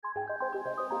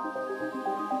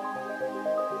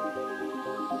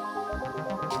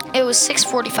It was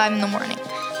 6:45 in the morning.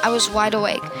 I was wide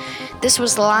awake. This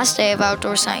was the last day of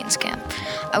outdoor science camp.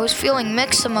 I was feeling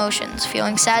mixed emotions,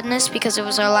 feeling sadness because it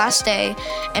was our last day,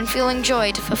 and feeling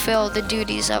joy to fulfill the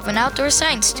duties of an outdoor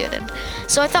science student.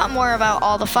 So I thought more about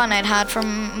all the fun I'd had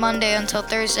from Monday until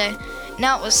Thursday.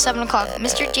 Now it was 7 o'clock.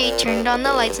 Mr. J turned on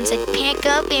the lights and said, "Pack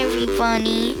up,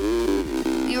 everybody."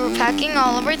 We were packing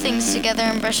all of our things together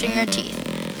and brushing our teeth,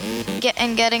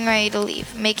 getting ready to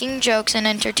leave, making jokes and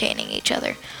entertaining each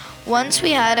other. Once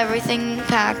we had everything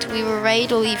packed, we were ready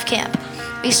to leave camp.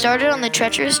 We started on the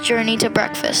treacherous journey to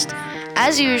breakfast.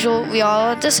 As usual, we all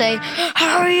had to say,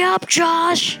 "Hurry up,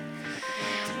 Josh!"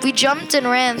 We jumped and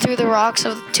ran through the rocks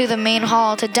to the main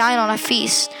hall to dine on a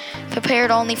feast,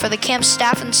 prepared only for the camp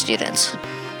staff and students.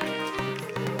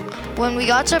 When we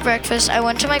got to breakfast, I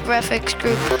went to my graphics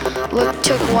group,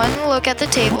 took one look at the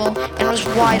table, and was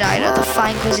wide-eyed at the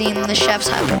fine cuisine the chefs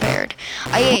had prepared.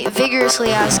 I ate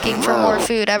vigorously, asking for more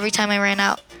food every time I ran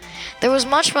out. There was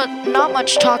not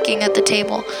much talking at the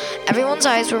table. Everyone's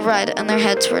eyes were red and their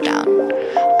heads were down.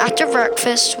 After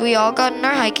breakfast, we all got in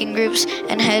our hiking groups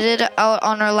and headed out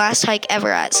on our last hike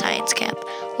ever at science camp.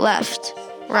 Left,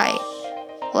 right,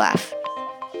 left,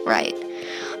 right.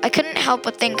 I couldn't help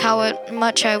but think how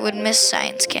much I would miss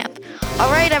science camp. "All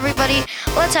right, everybody,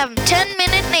 let's have a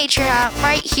 10-minute nature nap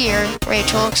right here,"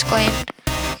 Rachel exclaimed.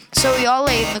 So we all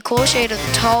lay in the cool shade of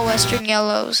the tall western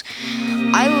yellows.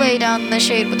 I lay down in the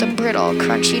shade with a brittle,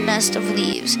 crunchy nest of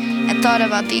leaves and thought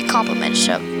about the accomplishments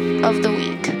of the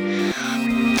week.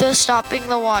 The stopping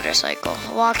the water cycle,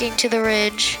 walking to the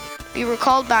ridge. We were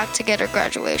called back to get our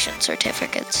graduation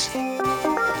certificates.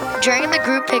 During the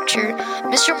group picture,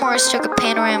 Mr. Morris took a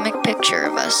panoramic picture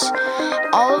of us.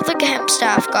 All of the camp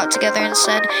staff got together and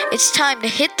said, "It's time to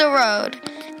hit the road."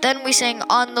 Then we sang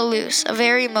 "On the Loose," a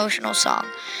very emotional song.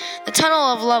 The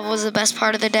Tunnel of Love was the best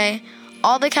part of the day.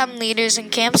 All the camp leaders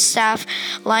and camp staff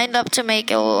lined up to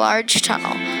make a large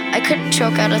tunnel. I couldn't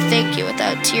choke out a thank you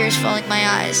without tears filling my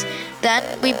eyes.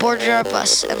 Then we boarded our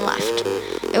bus and left.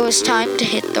 It was time to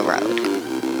hit the road.